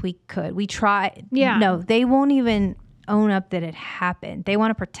best we could. We tried. Yeah. No, they won't even own up that it happened. They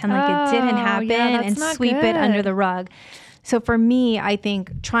want to pretend like it didn't happen and sweep it under the rug. So for me, I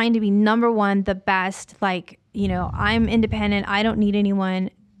think trying to be number one, the best, I'm independent. I don't need anyone.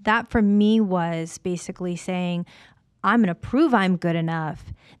 That for me was basically saying, I'm going to prove I'm good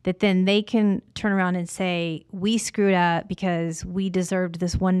enough that then they can turn around and say, we screwed up because we deserved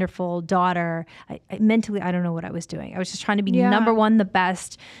this wonderful daughter. Mentally, I don't know what I was doing. I was just trying to be number one, the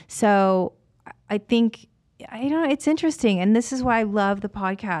best. So I think, it's interesting. And this is why I love the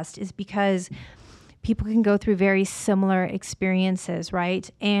podcast, is because people can go through very similar experiences, right?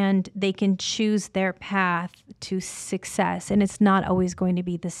 And they can choose their path to success. And it's not always going to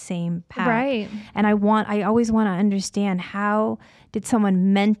be the same path. Right. And I always want to understand, how did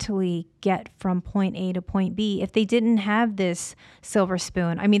someone mentally get from point A to point B if they didn't have this silver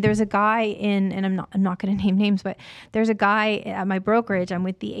spoon? I mean, there's a guy and I'm not going to name names, but there's a guy at my brokerage. I'm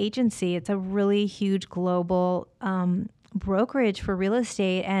with the agency. It's a really huge global brokerage for real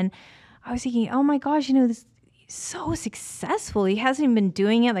estate. And I was thinking, oh my gosh, this he's so successful. He hasn't even been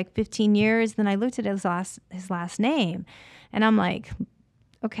doing it like 15 years. Then I looked at his last name and I'm like,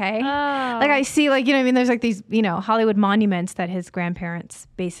 okay. Oh. Like I see there's like these, Hollywood monuments that his grandparents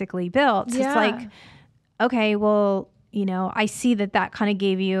basically built. So it's like, okay, well, I see that kind of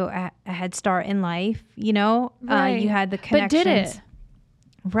gave you a head start in life, Right. You had the connections. But did it?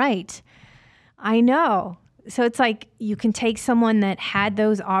 Right. I know. So it's like you can take someone that had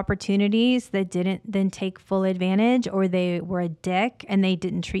those opportunities that didn't then take full advantage, or they were a dick and they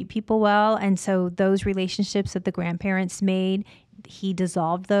didn't treat people well. And so those relationships that the grandparents made, he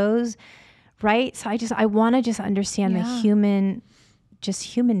dissolved those. Right. So I want to just understand the human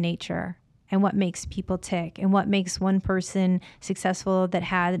nature and what makes people tick and what makes one person successful that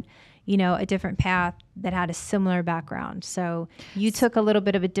had, a different path, that had a similar background. So you took a little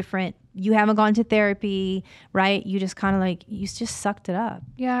bit of you haven't gone to therapy, right? You just kind of you just sucked it up.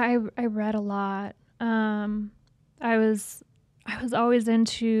 Yeah. I read a lot. I was always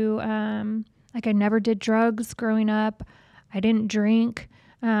into, I never did drugs growing up. I didn't drink.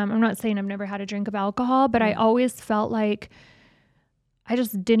 I'm not saying I've never had a drink of alcohol, but I always felt like I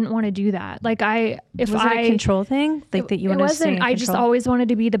just didn't want to do that. Was it a control thing? That you want to stay in control? I just always wanted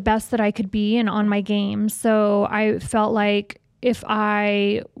to be the best that I could be and on my game. So I felt like if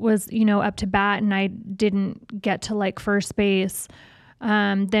I was, up to bat and I didn't get to first base,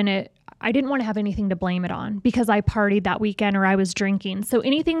 then I didn't want to have anything to blame it on because I partied that weekend or I was drinking. So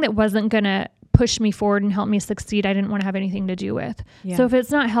anything that wasn't going to push me forward and help me succeed, I didn't want to have anything to do with. Yeah. So if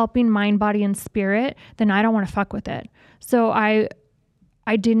it's not helping mind, body, and spirit, then I don't want to fuck with it. So I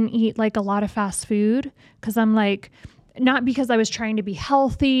didn't eat a lot of fast food because I'm not because I was trying to be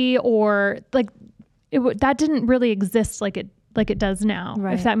healthy or that didn't really exist like it does now,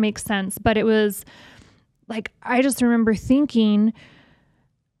 right. If that makes sense. But it was I just remember thinking,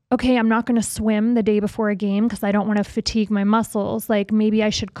 okay, I'm not going to swim the day before a game because I don't want to fatigue my muscles. Maybe I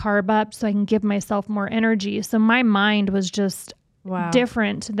should carb up so I can give myself more energy. So my mind was just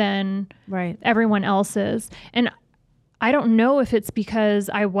different than everyone else's. And I don't know if it's because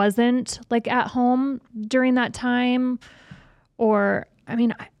I wasn't at home during that time, or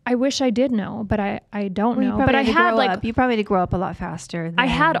I wish I did know, but I don't know. But I had you probably did grow up a lot faster. I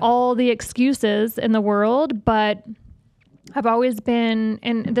had all the excuses in the world, but I've always been,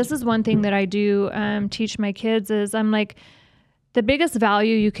 and this is one thing that I do teach my kids is I'm the biggest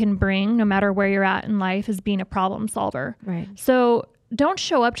value you can bring no matter where you're at in life is being a problem solver. Right. So don't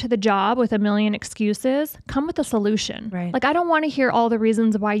show up to the job with a million excuses. Come with a solution. Right. I don't want to hear all the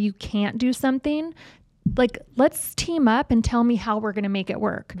reasons why you can't do something. Let's team up and tell me how we're going to make it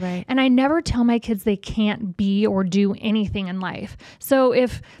work. Right. And I never tell my kids they can't be or do anything in life. So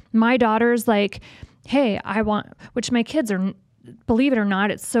if my daughter's hey, which my kids are, believe it or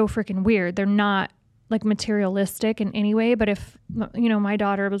not, it's so freaking weird. They're not materialistic in any way. But if, my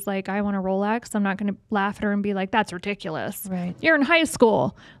daughter was I want a Rolex, I'm not going to laugh at her and be that's ridiculous. Right. You're in high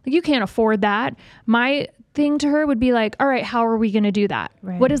school. You can't afford that. My thing to her would be all right, how are we going to do that?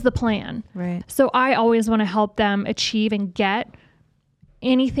 Right. What is the plan? Right. So I always want to help them achieve and get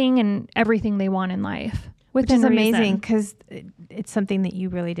anything and everything they want in life. Which is amazing because it's something that you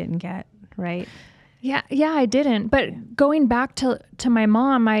really didn't get, right? Yeah, I didn't. But going back to my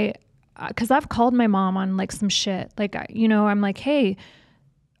mom, I because I've called my mom on like some shit. Like, I'm like, hey,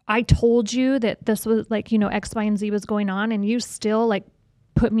 I told you that this was like, X, Y, and Z was going on, and you still like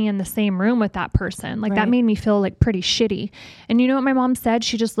put me in the same room with that person. Like that made me feel like pretty shitty. And you know what my mom said?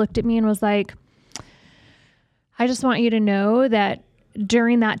 She just looked at me and was like, I just want you to know that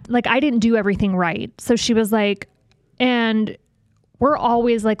during that, like, I didn't do everything right. So she was like, and we're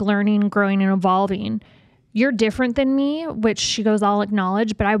always like learning, growing, and evolving. You're different than me, which she goes, I'll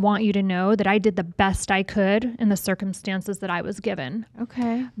acknowledge, but I want you to know that I did the best I could in the circumstances that I was given.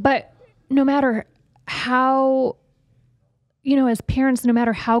 Okay. But no matter how, as parents, no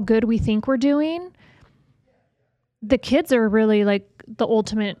matter how good we think we're doing, the kids are really like the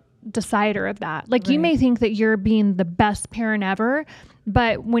ultimate decider of that. Like you may think that you're being the best parent ever,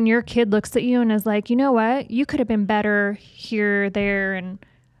 but when your kid looks at you and is like, you know what, you could have been better here, there, and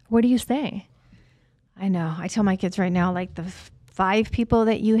what do you say? I know. I tell my kids right now, like the 5 people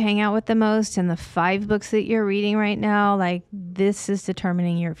that you hang out with the most and the 5 books that you're reading right now, like this is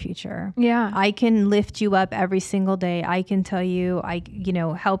determining your future. Yeah. I can lift you up every single day. I can tell you,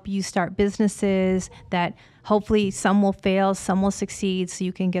 help you start businesses that hopefully some will fail, some will succeed, so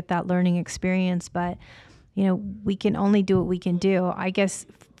you can get that learning experience. But, we can only do what we can do. I guess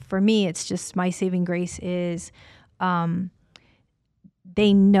for me, it's just my saving grace is,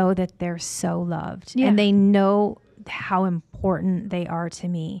 they know that they're so loved and they know how important they are to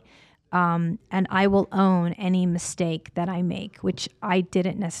me. And I will own any mistake that I make, which I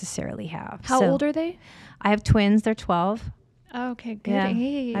didn't necessarily have. How old are they? I have twins. They're 12. Oh, okay, good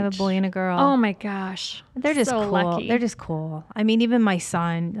age. I have a boy and a girl. Oh my gosh. They're just so cool. lucky. They're just cool. I mean, even my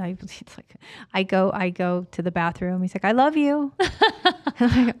son, I go to the bathroom. He's like, I love you. You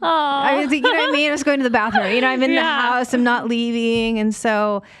know what I mean? I was going to the bathroom. I'm in the house. I'm not leaving. And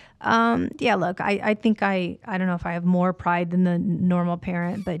so, look, I think I don't know if I have more pride than the normal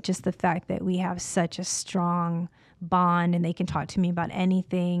parent, but just the fact that we have such a strong bond and they can talk to me about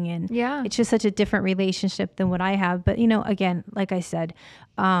anything. And it's just such a different relationship than what I have. But, again, like I said,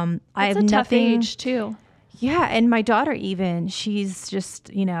 I have a tough nothing. age too. Yeah. And my daughter even, she's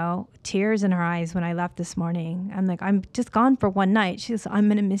just, tears in her eyes when I left this morning. I'm like, I'm just gone for one night. She's, I'm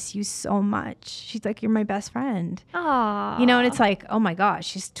going to miss you so much. She's like, you're my best friend. Aww. And it's like, oh my gosh,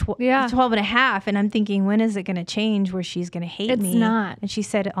 she's 12 and a half. And I'm thinking, when is it going to change where she's going to hate me? It's not. And she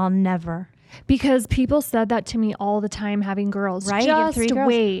said, I'll never. Because people said that to me all the time having girls. Right? Just 3 girls.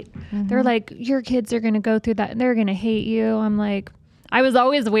 wait. Mm-hmm. They're like, your kids are going to go through that and they're going to hate you. I'm like, I was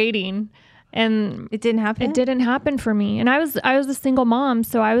always waiting. And it didn't happen? It didn't happen for me. And I was a single mom.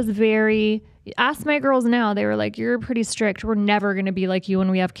 So I was ask my girls now, they were like, you're pretty strict. We're never going to be like you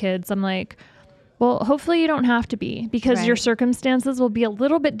when we have kids. I'm like, well, hopefully you don't have to be, because your circumstances will be a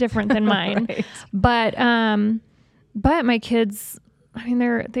little bit different than mine. But my kids, I mean,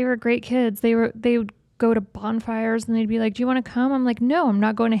 they were great kids. They would go to bonfires and they'd be like, do you want to come? I'm like, no, I'm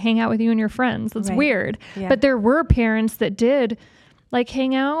not going to hang out with you and your friends. That's weird. Yeah. But there were parents that did like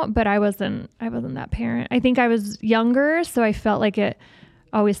hang out, but I wasn't that parent. I think I was younger, so I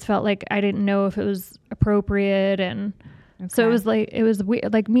always felt like I didn't know if it was appropriate, and so it was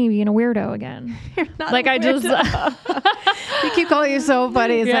weird, like me being a weirdo again. You're not like a I just you keep calling you so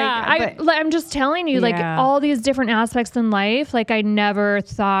funny. It's I'm just telling you, like all these different aspects in life. Like I never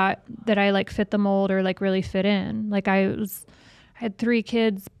thought that I like fit the mold or like really fit in. Like I had 3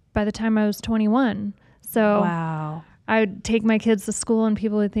 kids by the time I was 21. So wow. I would take my kids to school and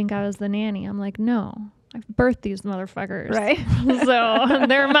people would think I was the nanny. I'm like, no, I've birthed these motherfuckers. Right. So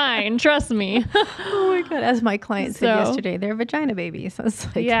they're mine. Trust me. Oh my God. As my client said yesterday, they're vagina babies. I was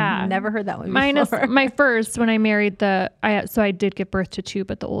like, never heard that one before. My first, when I married so I did give birth to 2,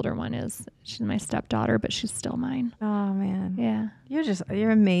 but the older one she's my stepdaughter, but she's still mine. Oh man. Yeah.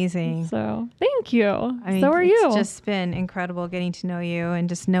 You're amazing. So thank you. I mean, so are you. It's just been incredible getting to know you and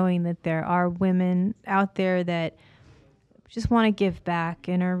just knowing that there are women out there that just want to give back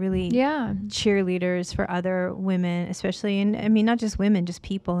and are really cheerleaders for other women, especially, and I mean, not just women, just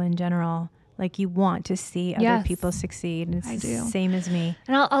people in general. Like you want to see other people succeed. And it's the same as me.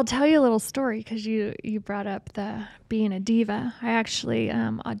 And I'll tell you a little story, because you brought up the being a diva. I actually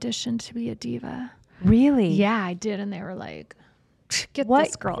auditioned to be a diva. Really? Yeah, I did. And they were like, get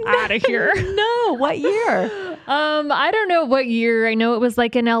this girl out of here. No, what year? I don't know what year. I know it was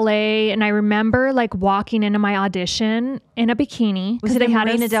like in LA, and I remember like walking into my audition in a bikini. Was it in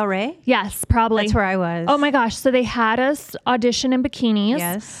Marina Del Rey? Yes, probably. That's where I was. Oh my gosh. So they had us audition in bikinis.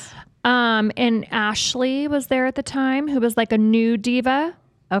 Yes. And Ashley was there at the time, who was like a new diva.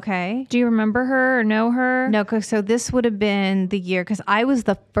 Okay. Do you remember her or know her? No, so this would have been the year, because I was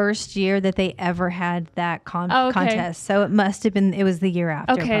the first year that they ever had that contest. So it must have been, it was the year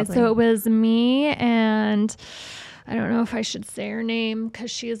after. Okay, probably. so it was me and I don't know if I should say her name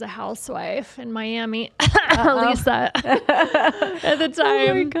because she is a housewife in Miami, Lisa, at the time.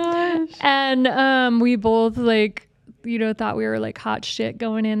 Oh my gosh. And we both like, thought we were like hot shit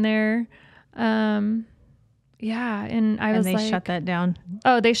going in there. Yeah, and I was like... And they shut that down.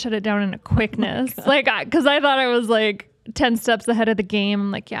 Oh, they shut it down in a quickness. Because I thought I was like 10 steps ahead of the game.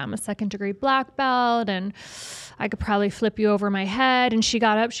 I'm like, yeah, I'm a 2nd degree black belt and I could probably flip you over my head. And she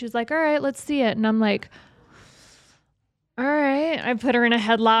got up. She was like, all right, let's see it. And I'm like, all right. I put her in a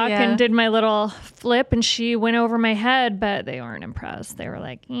headlock and did my little flip and she went over my head, but they weren't impressed. They were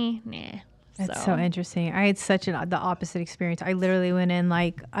like, nah. That's so interesting. I had such the opposite experience. I literally went in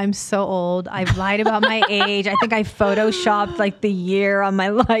like, I'm so old. I've lied about my age. I think I photoshopped like the year on my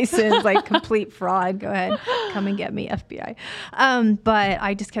license, like complete fraud. Go ahead. Come and get me, FBI. But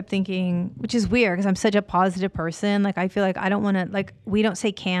I just kept thinking, which is weird because I'm such a positive person. Like, I feel like I don't want to, like, we don't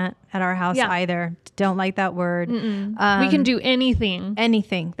say can't at our house either. Don't like that word. We can do anything.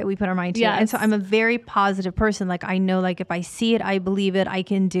 Anything that we put our mind to. Yes. And so I'm a very positive person. Like, I know, like, if I see it, I believe it, I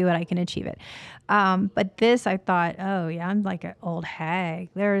can do it, I can achieve it. But this, I thought, oh yeah, I'm like an old hag.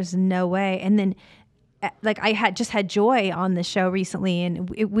 There's no way. And then like I had joy on the show recently and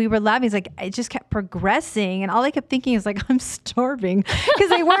we were laughing. It's like, it just kept progressing. And all I kept thinking is like, I'm starving because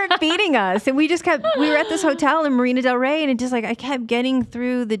they weren't feeding us. And we were at this hotel in Marina Del Rey and it just like, I kept getting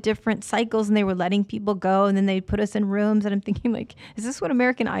through the different cycles and they were letting people go. And then they'd put us in rooms and I'm thinking like, is this what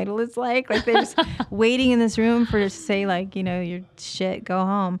American Idol is like? Like they're just waiting in this room for to say like, you're shit, go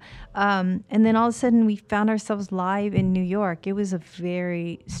home. And then all of a sudden we found ourselves live in New York. It was a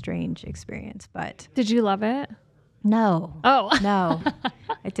very strange experience, but... Did you love it? No. Oh. No,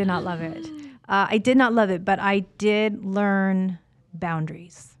 I did not love it. I did not love it, but I did learn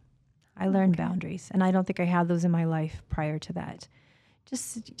boundaries. I learned boundaries, and I don't think I had those in my life prior to that.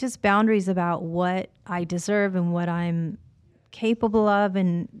 Just boundaries about what I deserve and what I'm capable of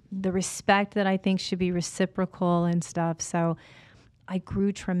and the respect that I think should be reciprocal and stuff. So I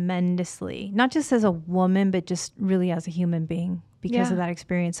grew tremendously, not just as a woman, but just really as a human being because of that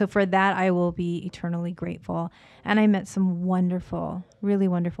experience. So for that, I will be eternally grateful. And I met some wonderful, really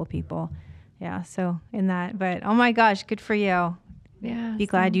wonderful people. Yeah. So in that, but oh my gosh, good for you. Yeah. Be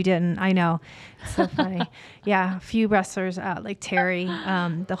glad you didn't. I know. It's so funny. Yeah. A few wrestlers, like Terry,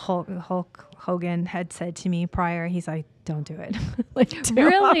 the Hulk Hogan had said to me prior, he's like, don't do it. Like,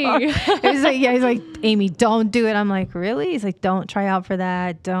 really? He's like, Amy, don't do it. I'm like, really? He's like, don't try out for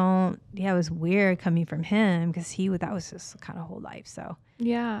that. Don't. Yeah, it was weird coming from him because that was his kind of whole life. So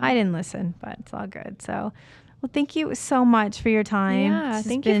yeah, I didn't listen, but it's all good. So, well, thank you so much for your time. Yeah,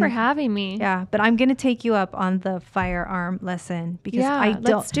 thank you for having me. Yeah, but I'm going to take you up on the firearm lesson because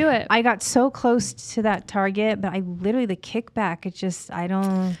let's do it. I got so close to that target, but I literally, the kickback,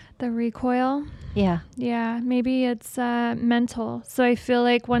 The recoil. Yeah. Yeah, maybe it's mental. So I feel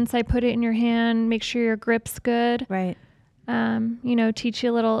like once I put it in your hand, make sure your grip's good. Right. Teach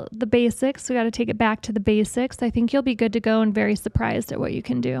you the basics. We got to take it back to the basics. I think you'll be good to go and very surprised at what you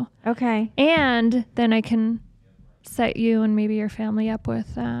can do. Okay. And then I can set you and maybe your family up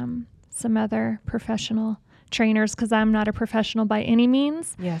with some other professional trainers because I'm not a professional by any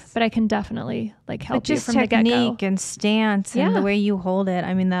means. Yes. But I can definitely help you from the get-go. Just technique and stance and the way you hold it.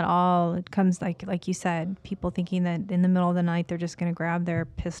 I mean, it comes like you said, people thinking that in the middle of the night they're just going to grab their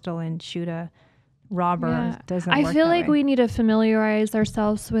pistol and shoot a robber. Yeah. Doesn't work I feel that like way. we need to familiarize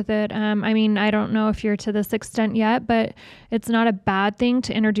ourselves with it. I mean, I don't know if you're to this extent yet, but it's not a bad thing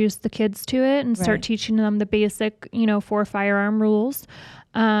to introduce the kids to it and start teaching them the basic, 4 firearm rules.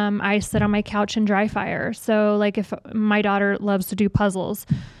 I sit on my couch and dry fire. So like if my daughter loves to do puzzles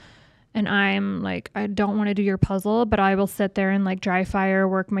and I'm like, I don't want to do your puzzle, but I will sit there and dry fire,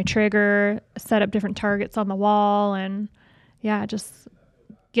 work my trigger, set up different targets on the wall and just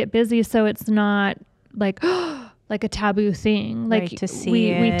get busy. So it's not like a taboo thing. To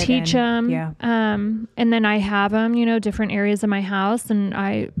see we teach them. Yeah. And then I have them, different areas of my house. And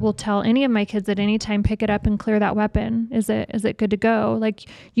I will tell any of my kids at any time, pick it up and clear that weapon. Is it good to go? Like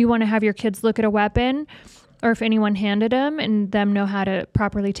you want to have your kids look at a weapon or if anyone handed them and them know how to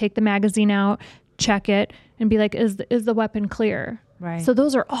properly take the magazine out, check it and be like, is the weapon clear? Right. So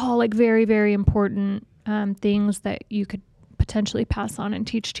those are all very, very important things that you could potentially pass on and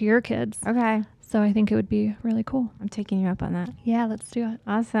teach to your kids. Okay. So I think it would be really cool. I'm taking you up on that. Yeah, let's do it.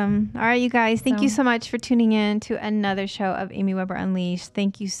 Awesome. All right, you guys. Thank you so much for tuning in to another show of Amy Weber Unleashed.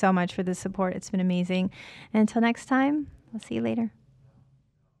 Thank you so much for the support. It's been amazing. And until next time, I'll see you later.